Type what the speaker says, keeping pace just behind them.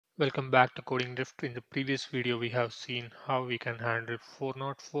Welcome back to Coding Drift. In the previous video, we have seen how we can handle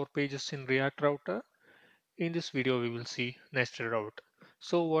 404 pages in React Router. In this video, we will see nested route.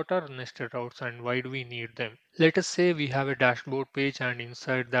 So what are nested routes and why do we need them? Let us say we have a dashboard page and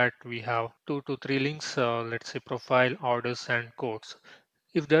inside that we have 2 to 3 links, let's say profile, orders and codes.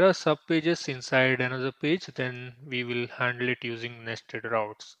 If there are sub pages inside another page, then we will handle it using nested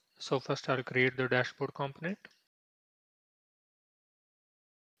routes. So first I'll create the dashboard component.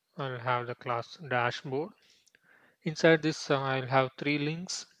 I'll have the class dashboard. Inside this, I'll have 3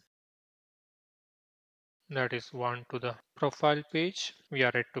 links. That is one to the profile page. We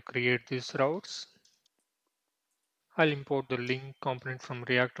are ready to create these routes. I'll import the link component from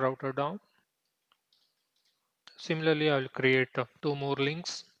React Router DOM. Similarly, I'll create 2 more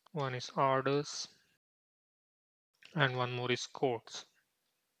links. One is orders and one more is codes.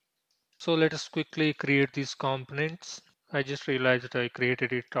 So let us quickly create these components. I just realized that I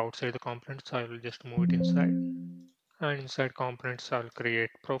created it outside the components, so I will just move it inside. And inside components, I'll create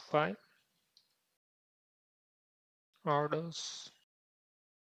profile, orders,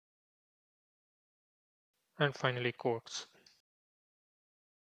 and finally codes.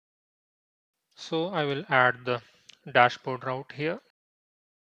 So I will add the dashboard route here.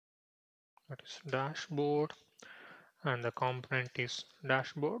 That is dashboard and the component is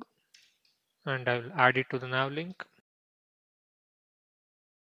dashboard, and I will add it to the nav link.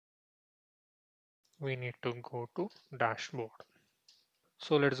 We need to go to dashboard.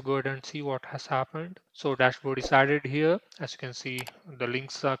 So let's go ahead and see what has happened. So dashboard is added here. As you can see, the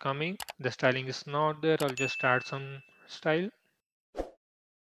links are coming. The styling is not there. I'll just add some style.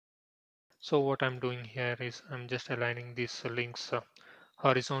 So what I'm doing here is I'm just aligning these links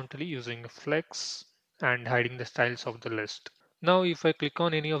horizontally using flex and hiding the styles of the list. Now if I click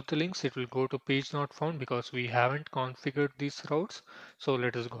on any of the links, it will go to page not found because we haven't configured these routes. So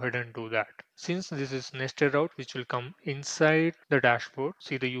let us go ahead and do that. Since this is nested route which will come inside the dashboard,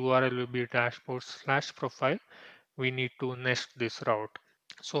 see the URL will be dashboard/profile. We need to nest this route.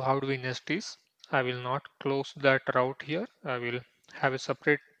 So how do we nest this? I will not close that route here. I will have a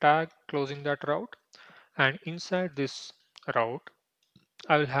separate tag closing that route, and inside this route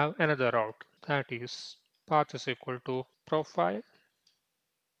I will have another route, that is path is equal to profile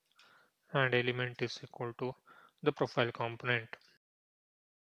and element is equal to the profile component.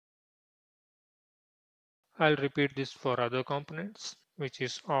 I'll repeat this for other components, which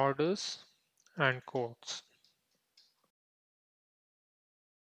is orders and codes.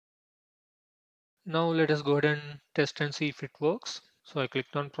 Now let us go ahead and test and see if it works. So I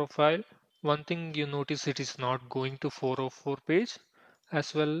clicked on profile. One thing you notice, it is not going to 404 page.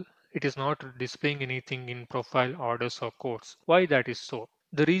 As well, it is not displaying anything in profile, orders or codes. Why that is so?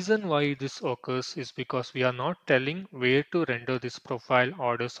 The reason why this occurs is because we are not telling where to render this profile,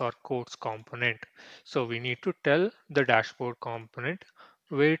 orders or codes component. So we need to tell the dashboard component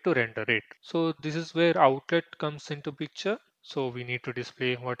where to render it. So this is where outlet comes into picture. So we need to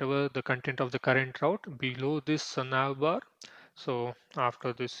display whatever the content of the current route below this nav bar. So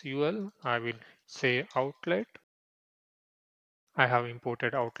after this UL, I will say outlet. I have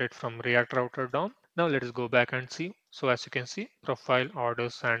imported outlet from React Router DOM. Now let us go back and see. So as you can see, profile,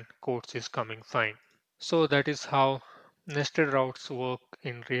 orders and codes is coming fine. So that is how nested routes work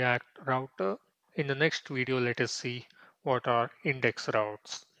in React Router. In the next video, let us see what are index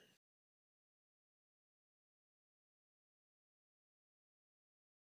routes.